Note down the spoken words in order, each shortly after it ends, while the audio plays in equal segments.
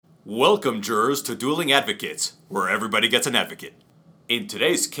Welcome, jurors, to Dueling Advocates, where everybody gets an advocate. In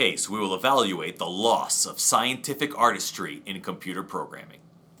today's case, we will evaluate the loss of scientific artistry in computer programming.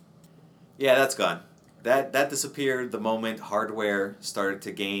 Yeah, that's gone. That disappeared the moment hardware started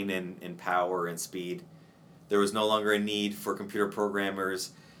to gain in power and speed. There was no longer a need for computer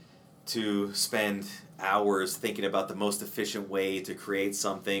programmers to spend hours thinking about the most efficient way to create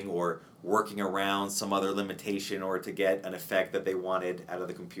something or working around some other limitation in order to get an effect that they wanted out of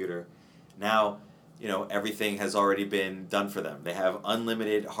the computer. Now, everything has already been done for them. They have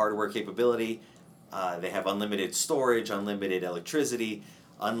unlimited hardware capability, they have unlimited storage, unlimited electricity,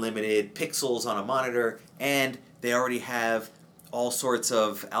 unlimited pixels on a monitor, and they already have all sorts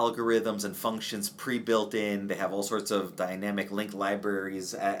of algorithms and functions pre-built in. They have all sorts of dynamic link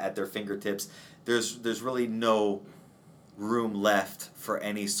libraries at their fingertips. There's really no room left for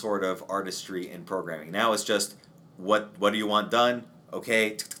any sort of artistry in programming. Now it's just, what do you want done?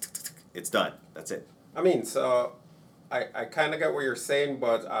 Okay, it's done. That's it. I mean, so I kind of get what you're saying,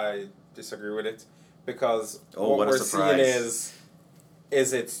 but I disagree with it because what we're seeing is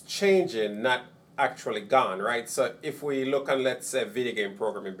it's changing, not actually gone, right? So if we look at, let's say, video game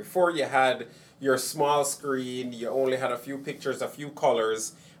programming, before you had your small screen, you only had a few pictures, a few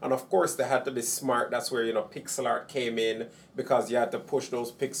colors, and of course they had to be smart. That's where, pixel art came in, because you had to push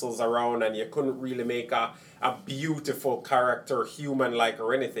those pixels around and you couldn't really make a beautiful character, human-like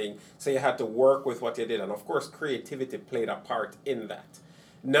or anything, so you had to work with what you did, and of course creativity played a part in that.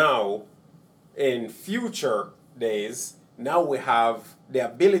 Now, in future days, now we have the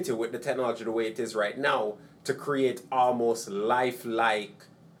ability with the technology the way it is right now to create almost lifelike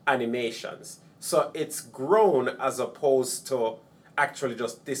animations. So it's grown as opposed to actually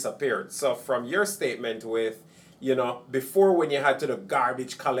just disappeared. So from your statement with, before when you had to do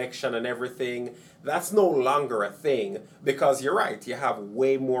garbage collection and everything, that's no longer a thing, because you're right, you have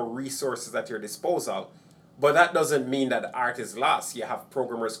way more resources at your disposal. But that doesn't mean that art is lost. You have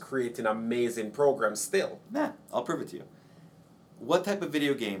programmers creating amazing programs still. Nah, I'll prove it to you. What type of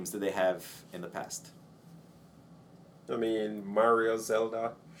video games did they have in the past? I mean, Mario,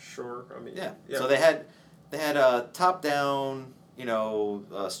 Zelda, sure. Yeah. So they had top-down,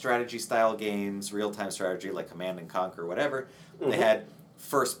 strategy-style games, real-time strategy like Command and Conquer, whatever. Mm-hmm. They had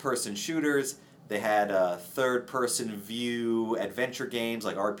first-person shooters. They had third-person view adventure games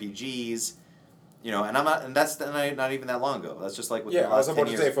like RPGs. And that's not even that long ago. That's just like with the last 10 years. I was about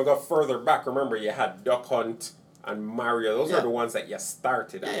to say, if we go further back, remember you had Duck Hunt and Mario. Those are the ones that you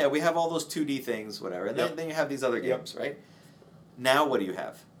started at. Yeah, we have all those 2D things, whatever. And then you have these other games, right? Now what do you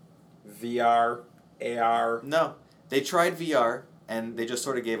have? VR, AR. No. They tried VR, and they just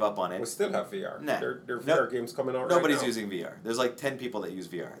sort of gave up on it. We still have VR. Nah. There are VR games coming out Nobody's right now. using VR. There's like 10 people that use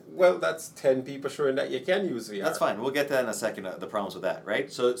VR. Well, that's 10 people showing that you can use VR. That's fine. We'll get to that in a second, the problems with that, right?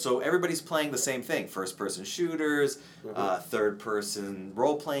 So everybody's playing the same thing. First-person shooters, third-person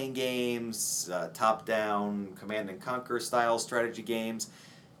role-playing games, top-down Command and Conquer style strategy games.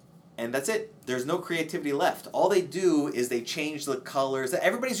 And that's it. There's no creativity left. All they do is they change the colors.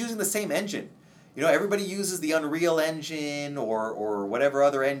 Everybody's using the same engine. Everybody uses the Unreal Engine or whatever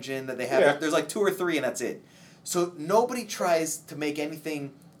other engine that they have. Yeah. There's like 2 or 3, and that's it. So nobody tries to make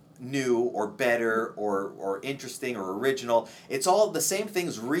anything new or better or interesting or original. It's all the same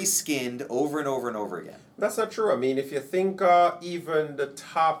things reskinned over and over and over again. That's not true. I mean, if you think even the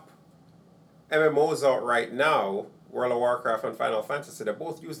top MMOs out right now, World of Warcraft and Final Fantasy, they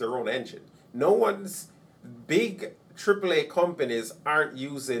both use their own engine. No one's big AAA companies aren't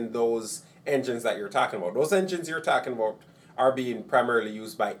using those engines that you're talking about. Those engines you're talking about are being primarily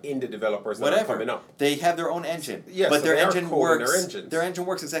used by indie developers that are coming up. They have their own engine. Yeah, but so their engine works. Their engine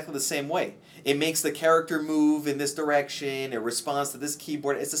works exactly the same way. It makes the character move in this direction. It responds to this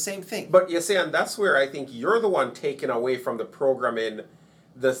keyboard. It's the same thing. But you see, and that's where I think you're the one taking away from the programming,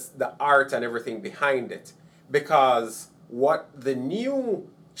 the art and everything behind it. Because what the new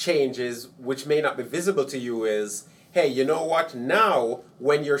changes, which may not be visible to you, is, hey, you know what? Now,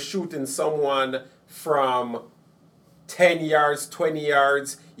 when you're shooting someone from 10 yards, 20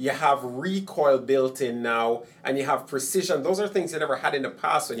 yards, you have recoil built in now, and you have precision. Those are things you never had in the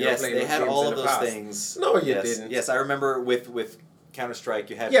past when you were playing games. Yes, they had all of those past. things. No, you didn't. Yes, I remember with Counter-Strike,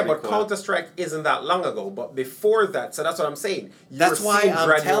 you had recoil. But Counter-Strike isn't that long ago. But before that, so that's what I'm saying. That's why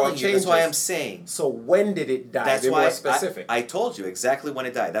I'm telling you. That's why I'm saying. So when did it die? That's be why more specific. I told you exactly when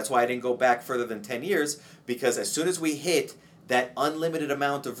it died. That's why I didn't go back further than 10 years, because as soon as we hit that unlimited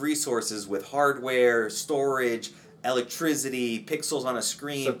amount of resources with hardware, storage, electricity, pixels on a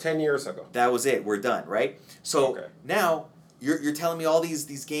screen. So 10 years ago. That was it. We're done, right? So now you're telling me all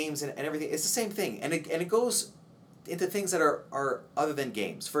these games and everything. It's the same thing. And it goes into things that are other than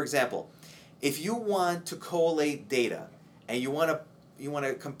games. For example, if you want to collate data and you want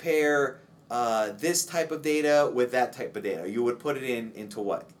to compare this type of data with that type of data, you would put it into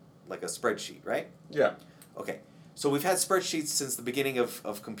what? Like a spreadsheet, right? Yeah. Okay. So we've had spreadsheets since the beginning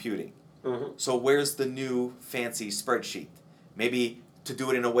of computing. Mm-hmm. So where's the new fancy spreadsheet? Maybe to do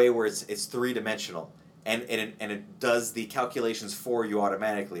it in a way where it's three-dimensional and it does the calculations for you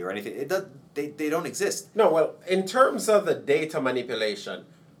automatically or anything. They don't exist. No, well, in terms of the data manipulation,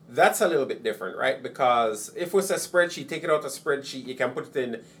 that's a little bit different, right? Because if it's a spreadsheet, take it out a spreadsheet, you can put it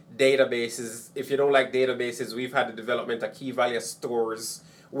in databases. If you don't like databases, we've had the development of key value stores,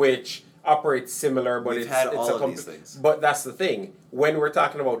 which operates similar, but We've had all of these things. But that's the thing. When we're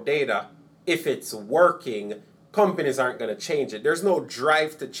talking about data, if it's working, companies aren't going to change it. There's no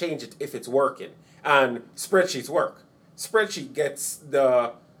drive to change it if it's working. And spreadsheets work. Spreadsheet gets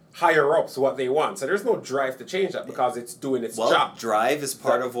the higher ups what they want. So there's no drive to change that because it's doing its job. Drive is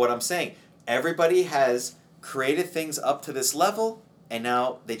part of what I'm saying. Everybody has created things up to this level, and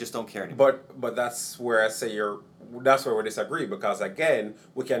now they just don't care anymore. But that's where I say that's where we disagree, because again,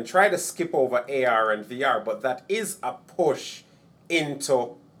 we can try to skip over AR and VR, but that is a push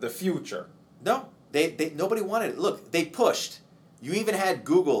into the future. No, they nobody wanted it. Look, they pushed. You even had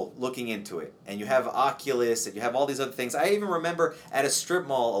Google looking into it, and you have Oculus, and you have all these other things. I even remember at a strip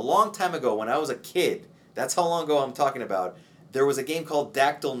mall a long time ago when I was a kid, that's how long ago I'm talking about, there was a game called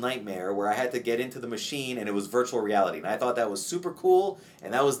Dactyl Nightmare where I had to get into the machine and it was virtual reality. And I thought that was super cool,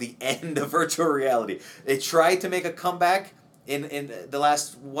 and that was the end of virtual reality. They tried to make a comeback in the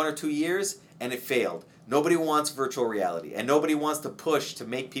last 1 or 2 years, and it failed. Nobody wants virtual reality, and nobody wants to push to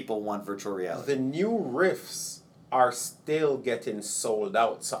make people want virtual reality. The new Rifts are still getting sold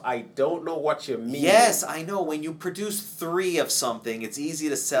out, so I don't know what you mean. Yes, I know. When you produce 3 of something, it's easy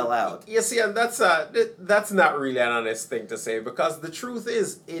to sell out. You see, and that's not really an honest thing to say, because the truth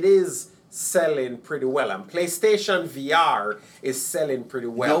is, it is selling pretty well, and PlayStation VR is selling pretty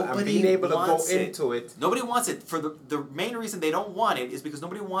well. Nobody and being able to go it. into it. Nobody wants it. For the main reason they don't want it is because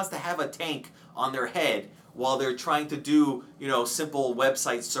nobody wants to have a tank on their head while they're trying to do, simple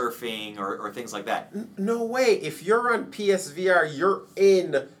website surfing or things like that. No way. If you're on PSVR, you're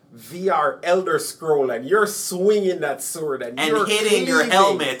in VR Elder Scroll and you're swinging that sword and you're hitting cleaving your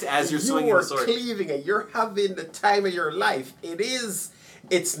helmet as you're swinging the sword. You're cleaving and you're having the time of your life.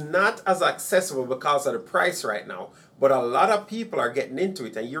 It's not as accessible because of the price right now, but a lot of people are getting into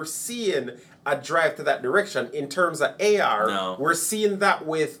it, and you're seeing a drive to that direction. In terms of AR, We're seeing that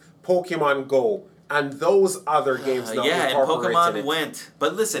with Pokemon Go and those other games now. Yeah, and Pokemon went.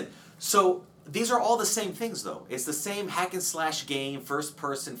 But listen, so these are all the same things, though. It's the same hack and slash game, first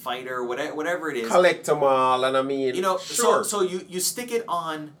person fighter, whatever it is. Collect them all, and I mean, sure. So you stick it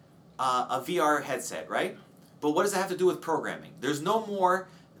on a VR headset, right? But what does it have to do with programming? There's no more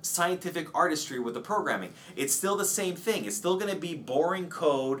scientific artistry with the programming. It's still the same thing. It's still going to be boring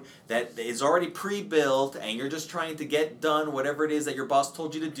code that is already pre-built, and you're just trying to get done whatever it is that your boss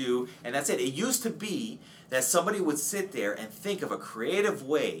told you to do, and that's it. It used to be that somebody would sit there and think of a creative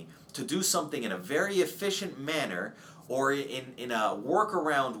way to do something in a very efficient manner, or in a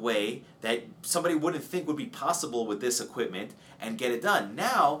workaround way that somebody wouldn't think would be possible with this equipment, and get it done.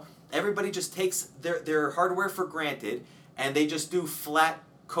 Now, everybody just takes their hardware for granted, and they just do flat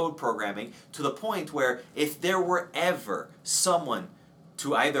code programming, to the point where if there were ever someone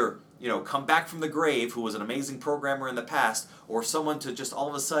to either come back from the grave who was an amazing programmer in the past, or someone to just all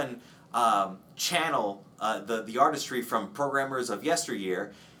of a sudden channel the artistry from programmers of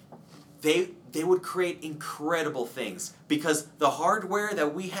yesteryear, they would create incredible things, because the hardware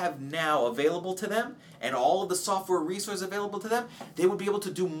that we have now available to them and all of the software resources available to them, they would be able to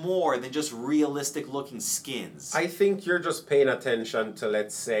do more than just realistic looking skins. I think you're just paying attention to,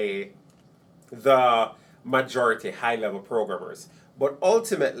 let's say, the majority high-level programmers. But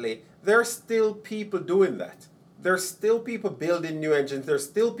ultimately, there are still people doing that. There's still people building new engines. There's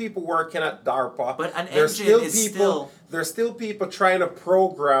still people working at DARPA. But an engine is still... There's still people trying to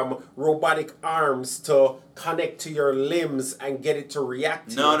program robotic arms to connect to your limbs and get it to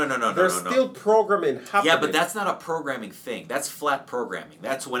react to you. No. There's still programming happening. Yeah, but that's not a programming thing. That's flat programming.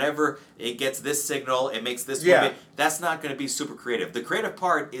 That's whenever it gets this signal, it makes this movement. That's not going to be super creative. The creative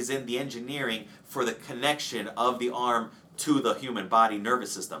part is in the engineering for the connection of the arm to the human body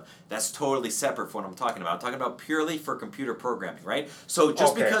nervous system. That's totally separate from what I'm talking about. I'm talking about purely for computer programming, right? So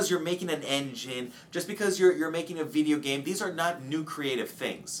just because you're making an engine, just because you're making a video game, these are not new creative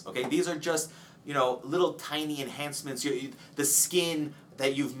things, okay? These are just, little tiny enhancements. The skin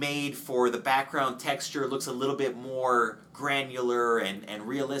that you've made for the background texture looks a little bit more granular and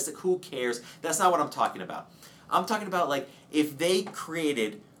realistic. Who cares? That's not what I'm talking about. I'm talking about like if they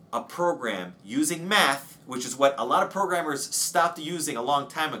created a program using math, which is what a lot of programmers stopped using a long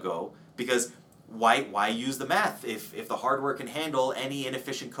time ago, because why use the math if the hardware can handle any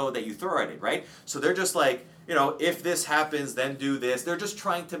inefficient code that you throw at it, right? So they're just like, if this happens, then do this. They're just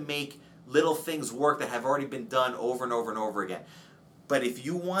trying to make little things work that have already been done over and over and over again. But if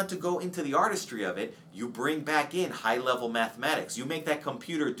you want to go into the artistry of it, you bring back in high-level mathematics. You make that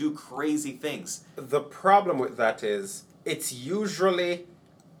computer do crazy things. The problem with that is it's usually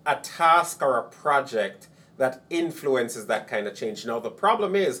a task or a project that influences that kind of change. Now, the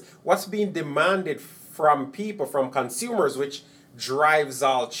problem is what's being demanded from people, from consumers, which drives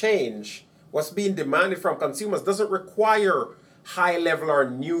all change. What's being demanded from consumers doesn't require high-level or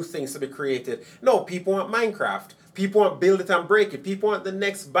new things to be created. No, people want Minecraft. People want build it and break it. People want the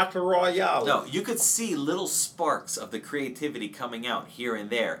next battle royale. No, you could see little sparks of the creativity coming out here and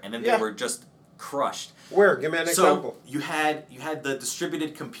there, and then they were just crushed. Where? Give me an example. So you had the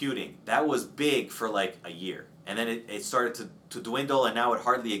distributed computing. That was big for like a year. And then it started to dwindle, and now it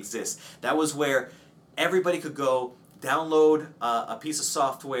hardly exists. That was where everybody could go download a piece of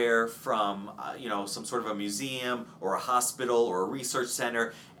software from some sort of a museum or a hospital or a research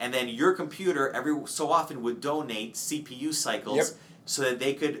center, and then your computer every so often would donate CPU cycles so that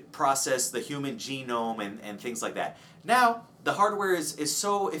they could process the human genome and things like that. Now the hardware is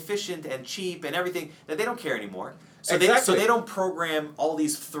so efficient and cheap and everything that they don't care anymore. So they don't program all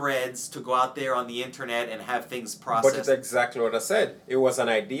these threads to go out there on the internet and have things processed. But it's exactly what I said. It was an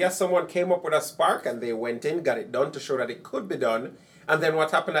idea. Someone came up with a spark and they went in, got it done to show that it could be done. And then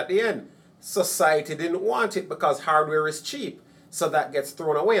what happened at the end? Society didn't want it because hardware is cheap. So that gets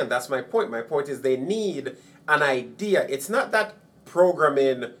thrown away. And that's my point. My point is they need an idea. It's not that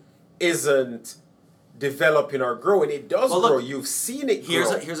programming isn't developing or growing. It does grow. You've seen it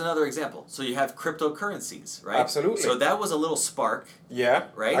grow. Here's another example. So you have cryptocurrencies, right? Absolutely. So that was a little spark. Yeah,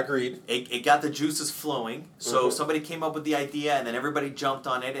 right? Agreed. It got the juices flowing. So somebody came up with the idea, and then everybody jumped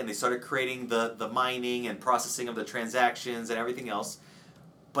on it, and they started creating the mining and processing of the transactions and everything else.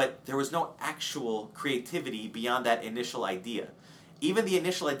 But there was no actual creativity beyond that initial idea. Even the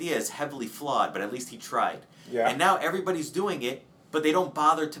initial idea is heavily flawed, but at least he tried. Yeah. And now everybody's doing it, but they don't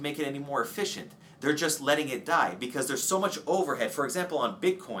bother to make it any more efficient. They're just letting it die because there's so much overhead. For example, on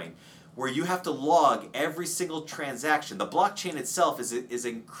Bitcoin, where you have to log every single transaction. The blockchain itself is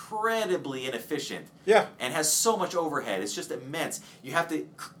incredibly inefficient. Yeah. And has so much overhead. It's just immense. You have to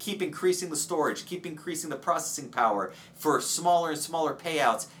keep increasing the storage, keep increasing the processing power for smaller and smaller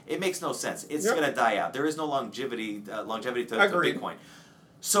payouts. It makes no sense. It's going to die out. There is no longevity to Bitcoin.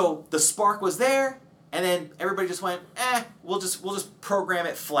 So the spark was there. And then everybody just went, we'll just program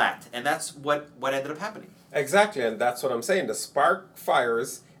it flat. And that's what ended up happening. Exactly, and that's what I'm saying. The spark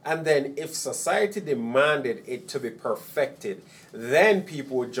fires, and then if society demanded it to be perfected, then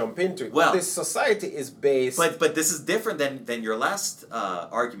people would jump into it. Well, this society is based... But this is different than your last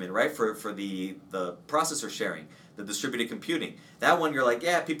argument, right? For the processor sharing, the distributed computing. That one, you're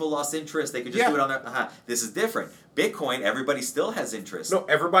like, people lost interest. They could just do it on their... This is different. Bitcoin, everybody still has interest. No,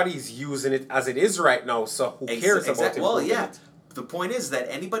 everybody's using it as it is right now, so who cares about it? Well, yeah. The point is that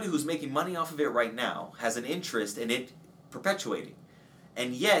anybody who's making money off of it right now has an interest in it perpetuating.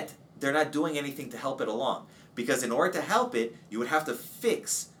 And yet, they're not doing anything to help it along. Because in order to help it, you would have to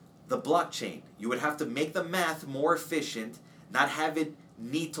fix the blockchain. You would have to make the math more efficient, not have it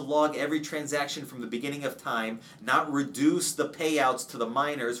need to log every transaction from the beginning of time, not reduce the payouts to the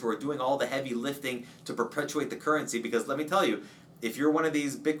miners who are doing all the heavy lifting to perpetuate the currency. Because let me tell you, if you're one of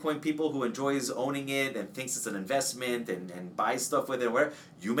these Bitcoin people who enjoys owning it and thinks it's an investment and buys stuff with it and whatever,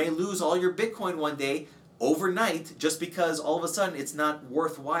 you may lose all your Bitcoin one day overnight just because all of a sudden it's not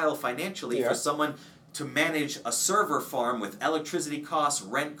worthwhile financially for someone to manage a server farm with electricity costs,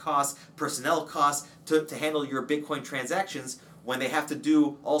 rent costs, personnel costs to handle your Bitcoin transactions when they have to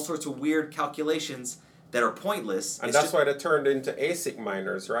do all sorts of weird calculations that are pointless. And that's why they turned into ASIC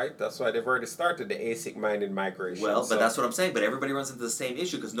miners, right? That's why they've already started the ASIC mining migration. Well, but that's what I'm saying. But everybody runs into the same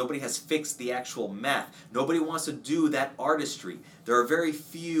issue because nobody has fixed the actual math. Nobody wants to do that artistry. There are very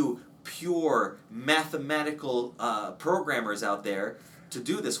few pure mathematical programmers out there to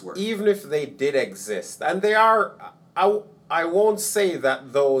do this work. Even if they did exist, and they are, I won't say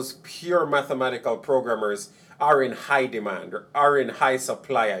that those pure mathematical programmers are in high demand, or are in high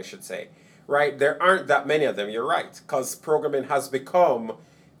supply, I should say. Right? There aren't that many of them, you're right, because programming has become,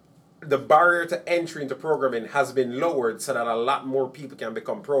 the barrier to entry into programming has been lowered so that a lot more people can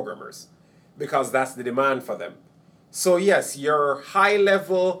become programmers, because that's the demand for them. So yes, your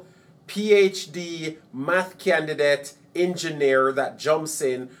high-level PhD math candidate engineer that jumps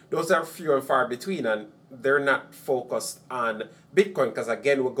in, those are few and far between, and they're not focused on Bitcoin, because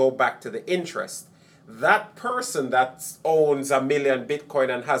again we'll go back to the interest. That person that owns 1 million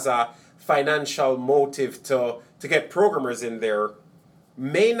Bitcoin and has a financial motive to get programmers in there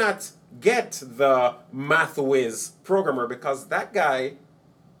may not get the math whiz programmer, because that guy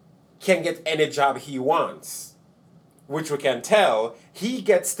can get any job he wants, which we can tell. He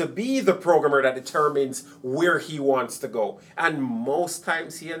gets to be the programmer that determines where he wants to go, and most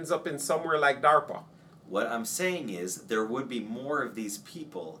times he ends up in somewhere like DARPA. What I'm saying is there would be more of these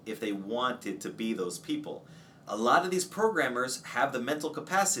people if they wanted to be those people. A lot of these programmers have the mental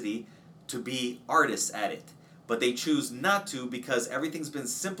capacity to be artists at it, but they choose not to because everything's been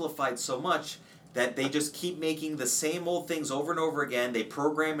simplified so much that they just keep making the same old things over and over again. They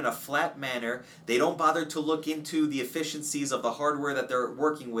program in a flat manner. They don't bother to look into the efficiencies of the hardware that they're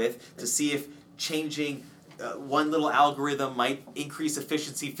working with to see if changing one little algorithm might increase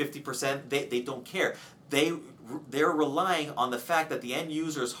efficiency 50%. They don't care. They're relying on the fact that the end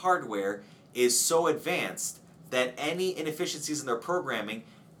user's hardware is so advanced that any inefficiencies in their programming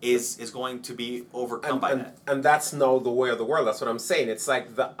is going to be overcome by that. And that's now the way of the world. That's what I'm saying. It's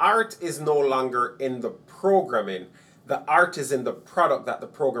like the art is no longer in the programming. The art is in the product that the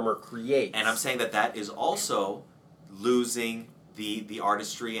programmer creates. And I'm saying that is also losing the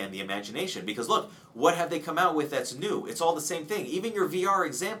artistry and the imagination. Because look, what have they come out with that's new? It's all the same thing. Even your VR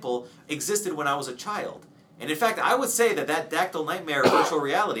example existed when I was a child. And in fact, I would say that Dactyl Nightmare virtual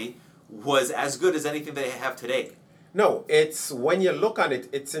reality was as good as anything they have today. No, it's, when you look on it,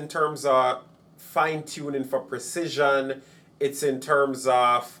 it's in terms of fine-tuning for precision. It's in terms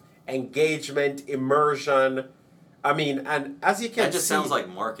of engagement, immersion. I mean, and as you can see... That just sounds like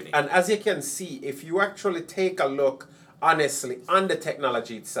marketing. And as you can see, if you actually take a look, honestly, on the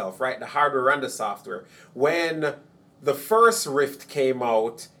technology itself, right, the hardware and the software, when the first Rift came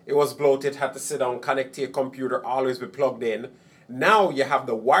out, it was bloated, had to sit down, connect to your computer, always be plugged in. Now you have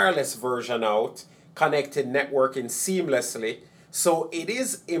the wireless version out, connected, networking seamlessly. So it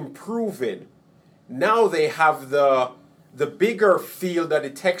is improving. Now they have the bigger field of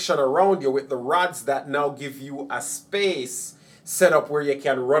detection around you with the rods that now give you a space set up where you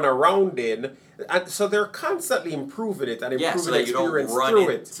can run around in. And so they're constantly improving it and improving so that experience through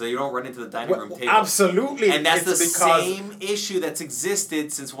it. So you don't run into the dining room table. Absolutely. And that's the same issue that's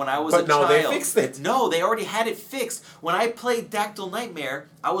existed since when I was a child. But now they fixed it. No, they already had it fixed. When I played Dactyl Nightmare,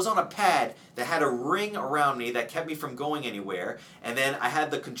 I was on a pad that had a ring around me that kept me from going anywhere. And then I had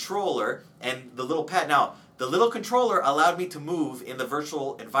the controller and the little pad. Now, the little controller allowed me to move in the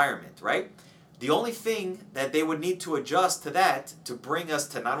virtual environment, right? The only thing that they would need to adjust to that to bring us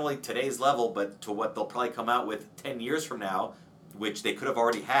to not only today's level, but to what they'll probably come out with 10 years from now, which they could have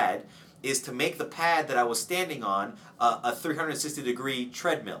already had, is to make the pad that I was standing on a 360-degree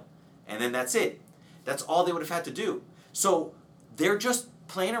treadmill. And then that's it. That's all they would have had to do. So they're just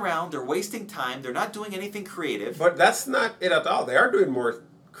playing around. They're wasting time. They're not doing anything creative. But that's not it at all. They are doing more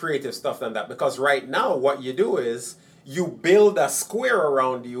creative stuff than that. Because right now what you do is you build a square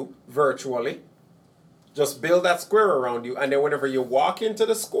around you virtually. Just build that square around you, and then whenever you walk into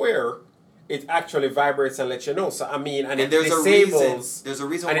the square, it actually vibrates and lets you know. So I mean, and it disables. There's a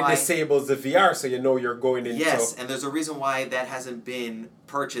reason and why it disables the VR, so you know you're going into. Yes, and there's a reason why that hasn't been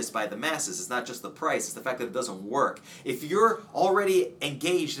purchased by the masses. It's not just the price; it's the fact that it doesn't work. If you're already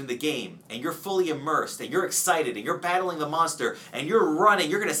engaged in the game and you're fully immersed and you're excited and you're battling the monster and you're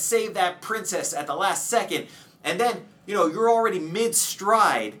running, you're gonna save that princess at the last second, and then. You know, you're already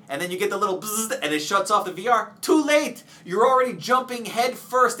mid-stride, and then you get the little bzzz, and it shuts off the VR. Too late! You're already jumping head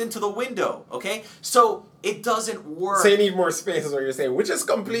first into the window, okay? So, it doesn't work. So you need more space is what you're saying, which is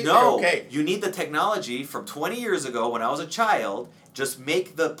completely okay. You need the technology from 20 years ago when I was a child. Just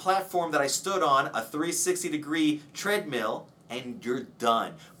make the platform that I stood on a 360-degree treadmill, and you're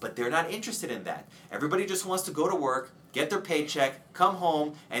done. But they're not interested in that. Everybody just wants to go to work, get their paycheck, come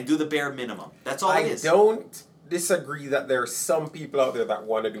home, and do the bare minimum. That's all it is. I don't disagree that there are some people out there that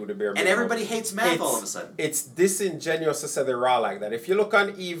want to do the bare minimum. And everybody hates math all of a sudden. It's disingenuous to say they're all like that. If you look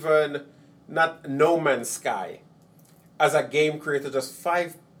on even, not No Man's Sky, as a game creator, just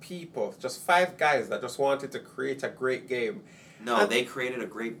 5 people, just 5 guys that just wanted to create a great game. No, and they created a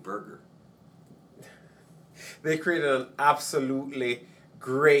great burger. They created an absolutely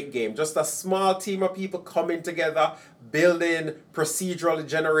great game. Just a small team of people coming together, building procedurally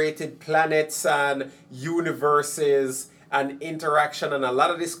generated planets and universes and interaction, and a lot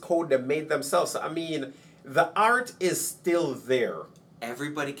of this code they made themselves. I mean, the art is still there.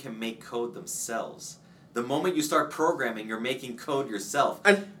 Everybody can make code themselves. The moment you start programming, you're making code yourself.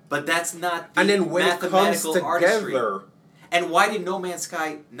 But that's not the and then when mathematical it comes together, artistry. And why did No Man's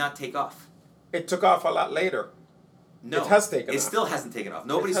Sky not take off? It took off a lot later. No, it has taken off. Still hasn't taken off.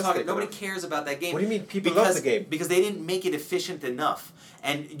 Nobody's talking. Nobody cares about that game. What do you mean people love the game? Because they didn't make it efficient enough.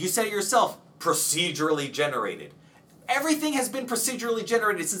 And you said it yourself, procedurally generated. Everything has been procedurally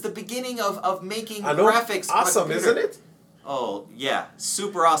generated since the beginning of making graphics. Awesome, on a computer. Isn't it? Oh, yeah.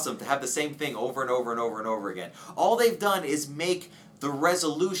 Super awesome to have the same thing over and over and over and over again. All they've done is make the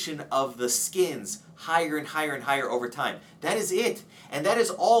resolution of the skins higher and higher and higher over time. That is it. And that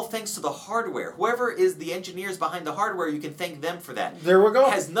is all thanks to the hardware. Whoever is the engineers behind the hardware, you can thank them for that. There we go.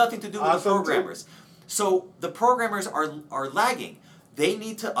 It has nothing to do with the programmers. So the programmers are lagging. They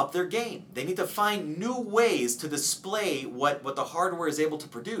need to up their game. They need to find new ways to display what the hardware is able to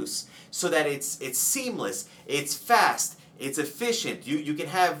produce so that it's seamless, it's fast, it's efficient. You can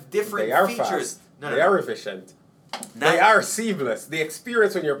have different features. They are efficient. They are seamless. The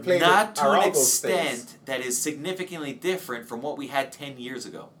experience when you're playing not to an extent that is significantly different from what we had 10 years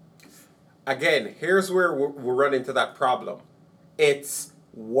ago. Again, here's where we're running into that problem. It's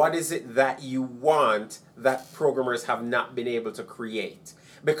what is it that you want that programmers have not been able to create?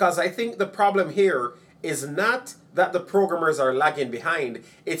 Because I think the problem here is not that the programmers are lagging behind.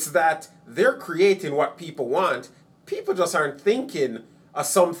 It's that they're creating what people want. People just aren't thinking of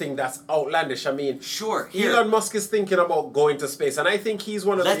something that's outlandish. I mean, sure. Elon Musk is thinking about going to space, and I think he's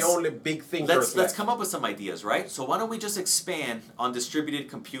one of the only big thinkers. Let's come up with some ideas, right? So why don't we just expand on distributed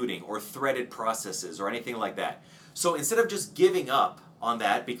computing or threaded processes or anything like that? So instead of just giving up on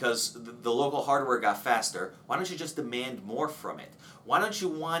that because the local hardware got faster, why don't you just demand more from it? Why don't you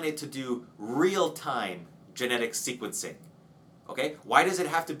want it to do real-time genetic sequencing? Okay? Why does it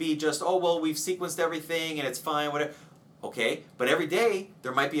have to be just, oh, well, we've sequenced everything and it's fine, whatever. Okay, but every day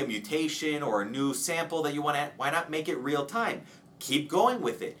there might be a mutation or a new sample that you want to add. Why not make it real time? Keep going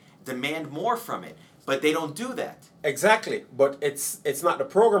with it. Demand more from it. But they don't do that. Exactly. But it's not the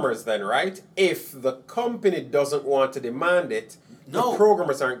programmers then, right? If the company doesn't want to demand it, the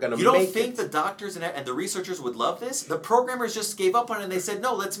programmers aren't going to make it. You don't think the doctors and the researchers would love this? The programmers just gave up on it and they said,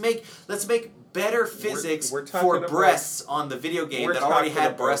 no, let's make better physics for breasts on the video game that already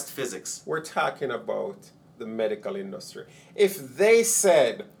had breast physics. We're talking about the medical industry. If they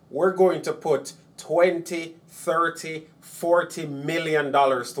said we're going to put 20, 30, 40 million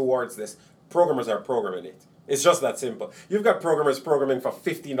dollars towards this, programmers are programming it. It's just that simple. You've got programmers programming for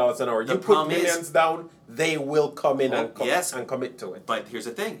 $15 an hour. You put millions down, they will come in and commit to it. But here's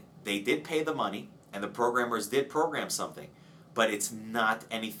the thing. They did pay the money and the programmers did program something, but it's not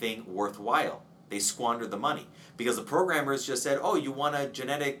anything worthwhile. They squandered the money because the programmers just said, "Oh, you want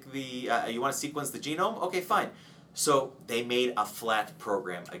to you want to sequence the genome? Okay, fine." So they made a flat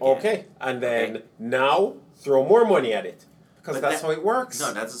program again. Okay, and then now throw more money at it because that's how it works.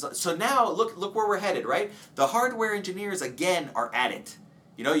 No, so now look where we're headed, right? The hardware engineers again are at it.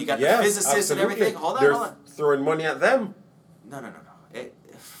 You know, you got the physicists and everything. Hold on. Throwing money at them. No.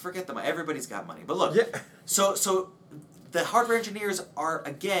 Forget them. Everybody's got money. But look, so the hardware engineers are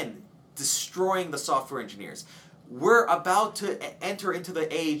again destroying the software engineers. We're about to enter into the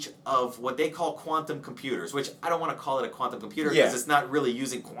age of what they call quantum computers, which I don't want to call it a quantum computer because it's not really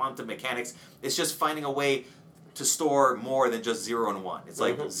using quantum mechanics. It's just finding a way to store more than just 0 and 1. It's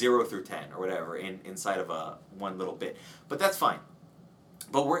like 0 through 10 or whatever inside of one little bit. But that's fine.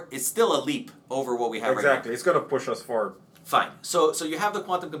 But it's still a leap over what we have right now. Exactly. It's going to push us forward. Fine. So you have the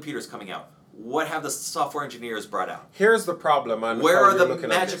quantum computers coming out. What have the software engineers brought out? Here's the problem on where are the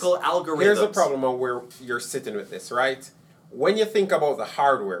magical algorithms? Here's the problem on where you're sitting with this, right? When you think about the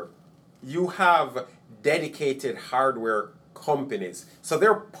hardware, you have dedicated hardware companies. So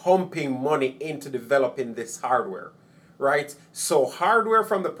they're pumping money into developing this hardware, right? So hardware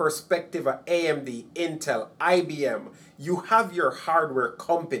from the perspective of AMD, Intel, IBM, you have your hardware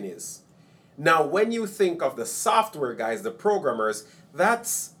companies. Now, when you think of the software guys, the programmers,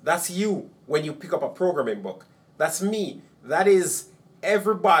 that's you when you pick up a programming book. That's me. That is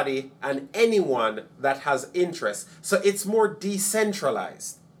everybody and anyone that has interest. So it's more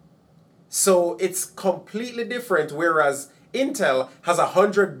decentralized. So it's completely different, whereas Intel has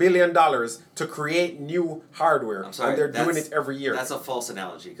 $100 billion to create new hardware, and they're doing it every year. That's a false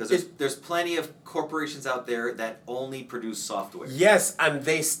analogy because there's plenty of corporations out there that only produce software. Yes, and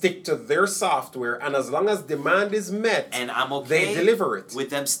they stick to their software, and as long as demand is met, and I'm okay they deliver it with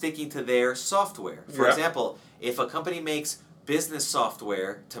them sticking to their software. For example, if a company makes business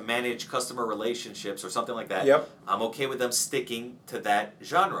software to manage customer relationships or something like that, I'm okay with them sticking to that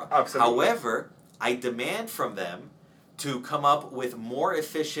genre. Absolutely. However, I demand from them to come up with more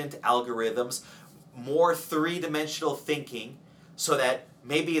efficient algorithms, more three-dimensional thinking, so that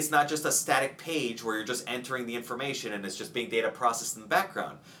maybe it's not just a static page where you're just entering the information and it's just being data processed in the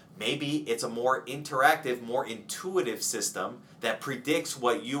background. Maybe it's a more interactive, more intuitive system that predicts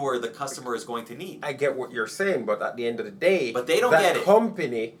what you or the customer is going to need. I get what you're saying, but at the end of the day, but they don't get it. That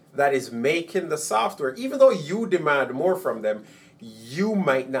company that is making the software, even though you demand more from them, you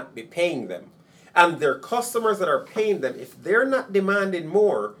might not be paying them. And their customers that are paying them, if they're not demanding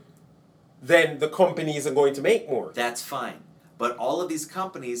more, then the company isn't going to make more. That's fine. But all of these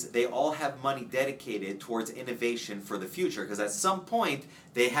companies, they all have money dedicated towards innovation for the future, because at some point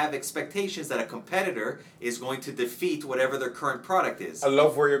they have expectations that a competitor is going to defeat whatever their current product is. I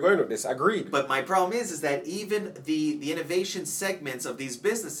love where you're going with this. Agreed. But my problem is that even the innovation segments of these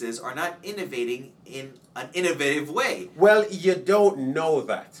businesses are not innovating in an innovative way. Well, you don't know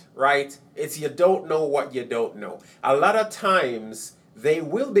that, right? It's you don't know what you don't know. A lot of times they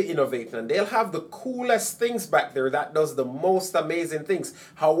will be innovating and they'll have the coolest things back there that does the most amazing things.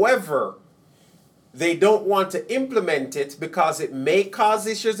 However, they don't want to implement it because it may cause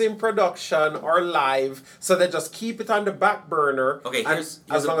issues in production or live, so they just keep it on the back burner. Okay,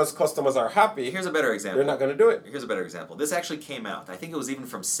 as long as customers are happy. Here's a better example. They're not going to do it. Here's a better example. This actually came out. I think it was even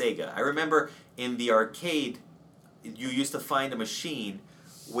from Sega. I remember in the arcade, you used to find a machine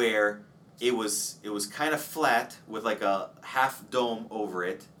where it was kind of flat with like a half dome over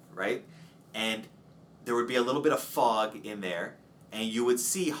it, right? And there would be a little bit of fog in there, and you would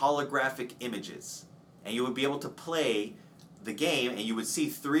see holographic images. And you would be able to play the game, and you would see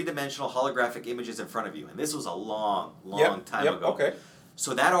three-dimensional holographic images in front of you. And this was a long time ago. Okay.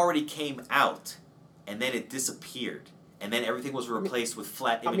 So that already came out, and then it disappeared. And then everything was replaced with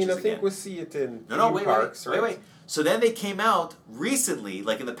flat images again. I think we see it in parks, right? Wait. So then they came out recently,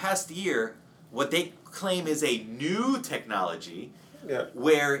 like in the past year, what they claim is a new technology,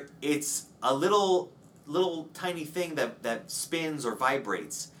 where it's a little tiny thing that spins or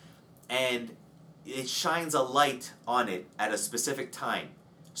vibrates, and it shines a light on it at a specific time,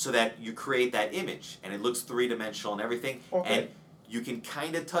 so that you create that image, and it looks three-dimensional and everything. Okay. And you can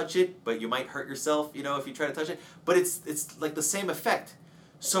kind of touch it, but you might hurt yourself, if you try to touch it. But it's like the same effect.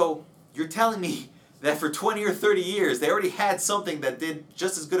 So you're telling me that for 20 or 30 years, they already had something that did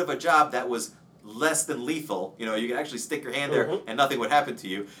just as good of a job that was less than lethal. You could actually stick your hand there and nothing would happen to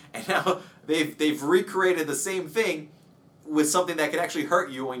you. And now they've recreated the same thing with something that could actually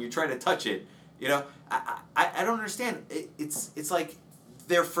hurt you when you're trying to touch it. I don't understand. It's like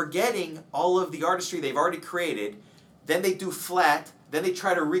they're forgetting all of the artistry they've already created. Then they do flat. Then they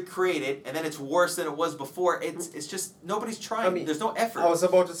try to recreate it, and then it's worse than it was before. It's just nobody's trying. There's no effort. I was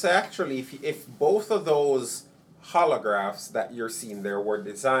about to say, actually, if both of those holographs that you're seeing there were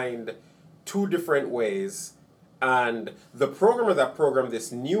designed two different ways, and the programmer that programmed this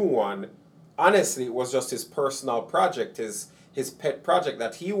new one, honestly, it was just his personal project, his pet project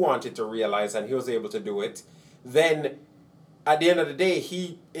that he wanted to realize, and he was able to do it, then at the end of the day,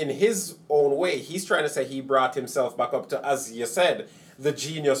 he, in his own way, he's trying to say he brought himself back up to, as you said, the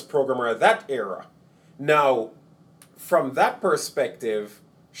genius programmer of that era. Now, from that perspective,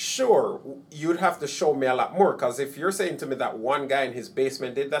 sure, you'd have to show me a lot more, because if you're saying to me that one guy in his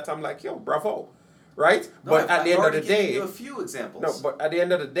basement did that, I'm like, yo, bravo, right? No, but at the end of the day, you a few examples. No, but at the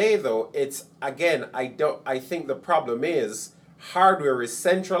end of the day, though, it's again, I think the problem is hardware is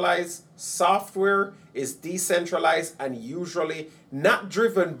centralized, software is decentralized, and usually not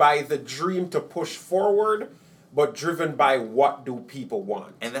driven by the dream to push forward, but driven by what do people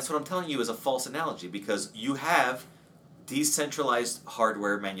want. And that's what I'm telling you is a false analogy, because you have decentralized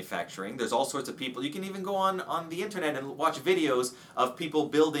hardware manufacturing. There's all sorts of people. You can even go on the internet and watch videos of people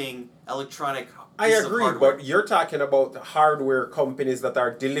building electronic pieces of hardware. I agree, but you're talking about hardware companies that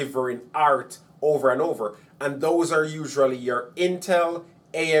are delivering art over and over. And those are usually your Intel,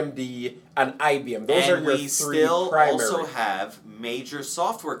 AMD, and IBM. Those are your three primary. And we still also have major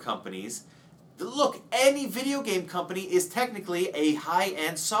software companies. Look, any video game company is technically a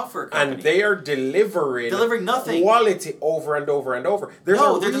high-end software company. And they are delivering nothing. Quality over and over and over. They're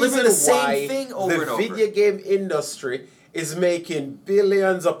delivering the same thing over and over. The video game industry is making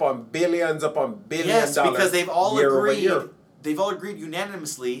billions upon billions upon billions dollars because they've all agreed. Year. They've all agreed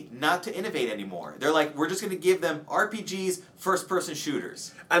unanimously not to innovate anymore. They're like, we're just going to give them RPGs, first-person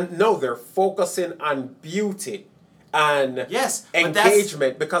shooters. And no, they're focusing on beauty and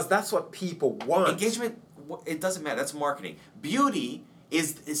engagement, because that's what people want. Engagement, it doesn't matter. That's marketing. Beauty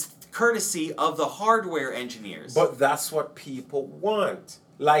is courtesy of the hardware engineers. But that's what people want.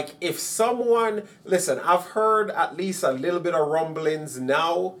 Like, if someone... Listen, I've heard at least a little bit of rumblings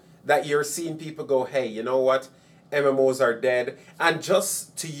now that you're seeing people go, hey, you know what? MMOs are dead. And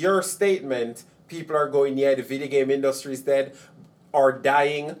just to your statement, people are going, yeah, the video game industry is dead or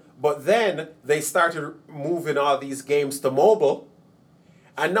dying. But then they started moving all these games to mobile.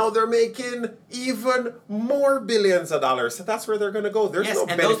 And now they're making even more billions of dollars. So that's where they're going to go. There's no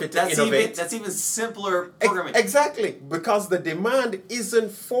benefit to innovate. That's even simpler programming. Exactly. Because the demand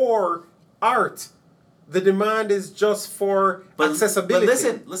isn't for art. The demand is just for accessibility.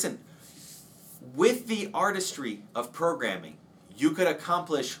 But listen. With the artistry of programming, you could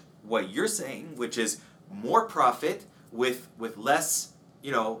accomplish what you're saying, which is more profit with less,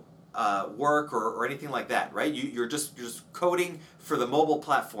 work or anything like that, right? You're just coding for the mobile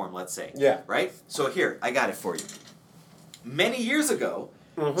platform, let's say. Yeah. Right? So here, I got it for you. Many years ago,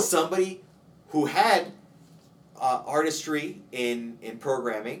 somebody who had artistry in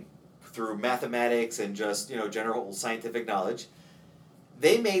programming through mathematics and just, general scientific knowledge,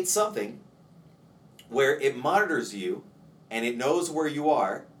 they made something where it monitors you and it knows where you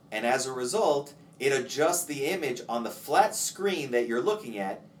are, and as a result, it adjusts the image on the flat screen that you're looking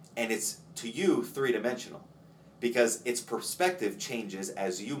at, and it's, to you, three-dimensional. Because its perspective changes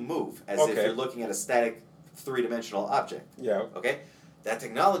as you move, as if you're looking at a static three-dimensional object. Yeah. Okay? That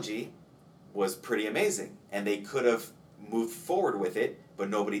technology was pretty amazing, and they could have moved forward with it, but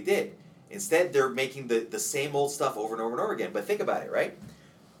nobody did. Instead, they're making the same old stuff over and over and over again. But think about it, right?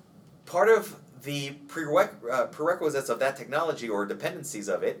 Part of the prerequisites of that technology or dependencies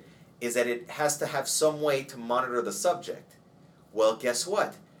of it is that it has to have some way to monitor the subject. Well, guess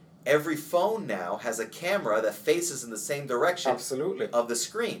what? Every phone now has a camera that faces in the same direction of the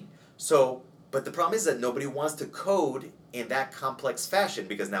screen. So, but the problem is that nobody wants to code in that complex fashion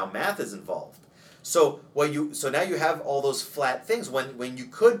because now math is involved. So now you have all those flat things when you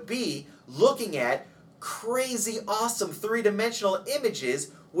could be looking at crazy awesome three-dimensional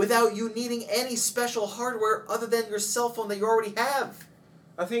images without you needing any special hardware other than your cell phone that you already have.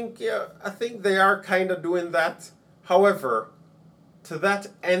 I think they are kind of doing that. However, to that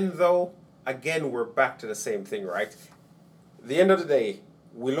end though, again we're back to the same thing, right? At the end of the day,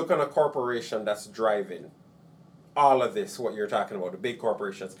 we look on a corporation that's driving all of this, what you're talking about, the big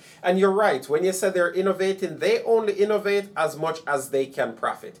corporations. And you're right, when you said they're innovating, they only innovate as much as they can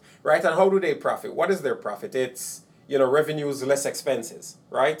profit, right? And how do they profit? What is their profit? It's, revenues less expenses,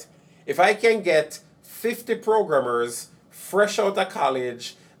 right? If I can get 50 programmers fresh out of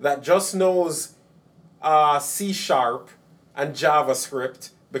college that just knows C# and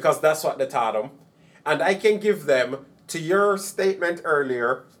JavaScript, because that's what they taught them, and I can give them, to your statement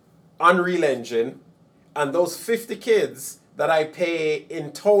earlier, Unreal Engine, and those 50 kids that I pay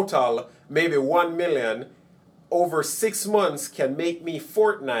in total, maybe 1 million, over 6 months can make me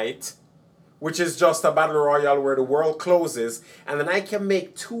Fortnite, which is just a battle royale where the world closes, and then I can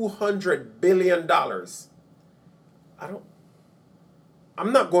make $200 billion.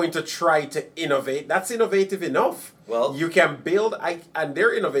 I'm not going to try to innovate. That's innovative enough. Well, you can build, and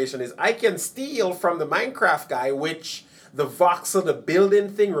their innovation is, I can steal from the Minecraft guy, which the voxel, the building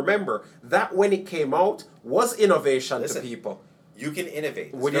thing, remember, that when it came out was innovation to people. You can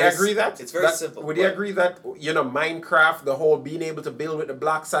innovate. Would you agree that? It's very simple. Would you agree that, Minecraft, the whole being able to build with the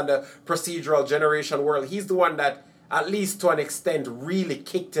blocks and the procedural generation world, he's the one that, at least to an extent, really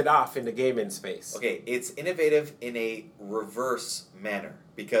kicked it off in the gaming space. Okay, it's innovative in a reverse manner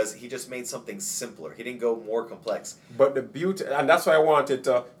because he just made something simpler. He didn't go more complex. But the beauty, and that's why I wanted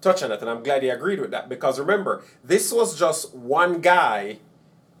to touch on it, and I'm glad he agreed with that, because remember, this was just one guy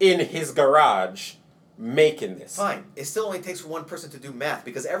in his garage making this. Fine. It still only takes one person to do math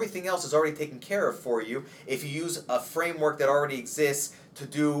because everything else is already taken care of for you if you use a framework that already exists to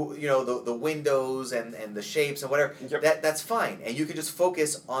do, the windows and the shapes and whatever. Yep. That's fine. And you can just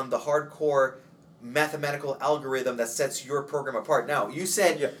focus on the hardcore mathematical algorithm that sets your program apart. Now, you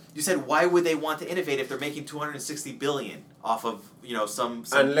said why would they want to innovate if they're making $260 billion off of, some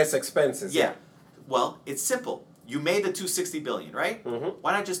and less expenses. Yeah. Well, it's simple. You made the $260 billion, right? Mm-hmm.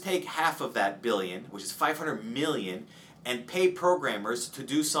 Why not just take half of that billion, which is $500 million, and pay programmers to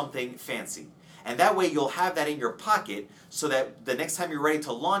do something fancy? And that way you'll have that in your pocket so that the next time you're ready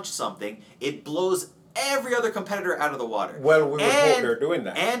to launch something, it blows every other competitor out of the water. Well, we would hope they're doing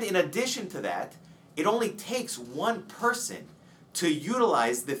that. And in addition to that, it only takes one person to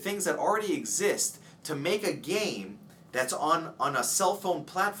utilize the things that already exist to make a game that's on a cell phone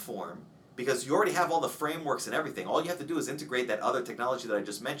platform, because you already have all the frameworks and everything. All you have to do is integrate that other technology that I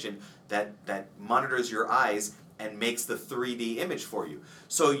just mentioned that monitors your eyes and makes the 3D image for you.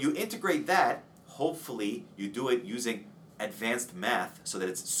 So you integrate that. Hopefully, you do it using advanced math so that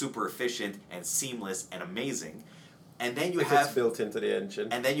it's super efficient and seamless and amazing. And then it's built into the engine.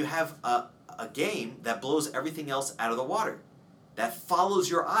 And then you have a game that blows everything else out of the water, that follows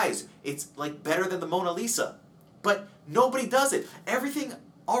your eyes. It's like better than the Mona Lisa. But nobody does it. Everything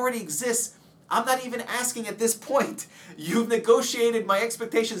already exists I'm not even asking at this point. You've negotiated my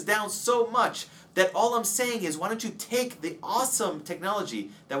expectations down so much that all I'm saying is, why don't you take the awesome technology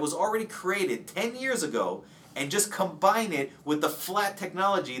that was already created 10 years ago and just combine it with the flat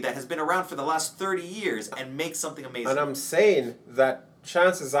technology that has been around for the last 30 years and make something amazing. And I'm saying that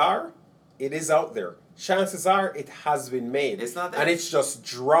chances are it is out there. Chances are it has been made. It's not there. And it's just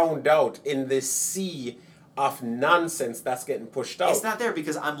drowned out in this sea of nonsense that's getting pushed out. It's not there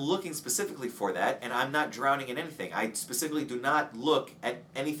because I'm looking specifically for that, and I'm not drowning in anything. I specifically do not look at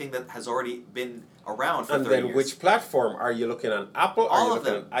anything that has already been around for 30 years. And then which platform? Are you looking on Apple? All are you of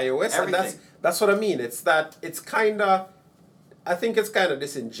looking them. on iOS? Everything. And that's what I mean. It's that it's kind of, I think it's kind of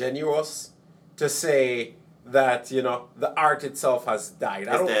disingenuous to say that, the art itself has died.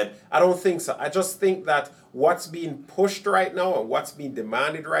 It's dead. I don't think so. I just think that what's being pushed right now and what's being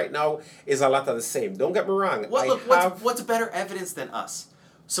demanded right now is a lot of the same. Don't get me wrong. What's better evidence than us?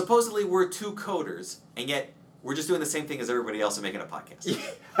 Supposedly we're two coders, and yet we're just doing the same thing as everybody else and making a podcast.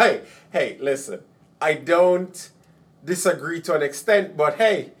 Hey, listen. I don't disagree to an extent, but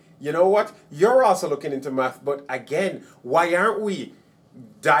hey, you know what? You're also looking into math, but again, why aren't we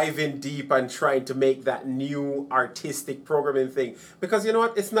diving deep and trying to make that new artistic programming thing? Because you know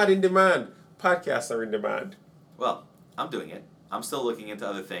what? It's not in demand. Podcasts are in demand. Well, I'm doing it. I'm still looking into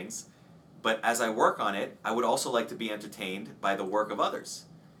other things. But as I work on it, I would also like to be entertained by the work of others.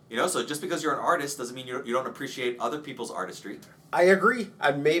 So just because you're an artist doesn't mean you don't appreciate other people's artistry. I agree.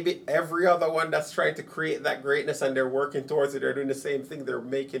 And maybe every other one that's trying to create that greatness and they're working towards it, they're doing the same thing. They're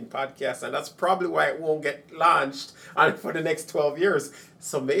making podcasts. And that's probably why it won't get launched for the next 12 years.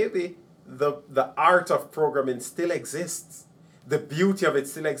 So maybe the art of programming still exists. The beauty of it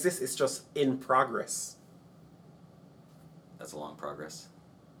still exists. It's just in progress. That's a long progress.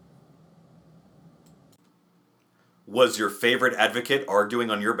 Was your favorite advocate arguing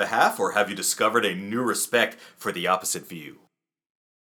on your behalf, or have you discovered a new respect for the opposite view?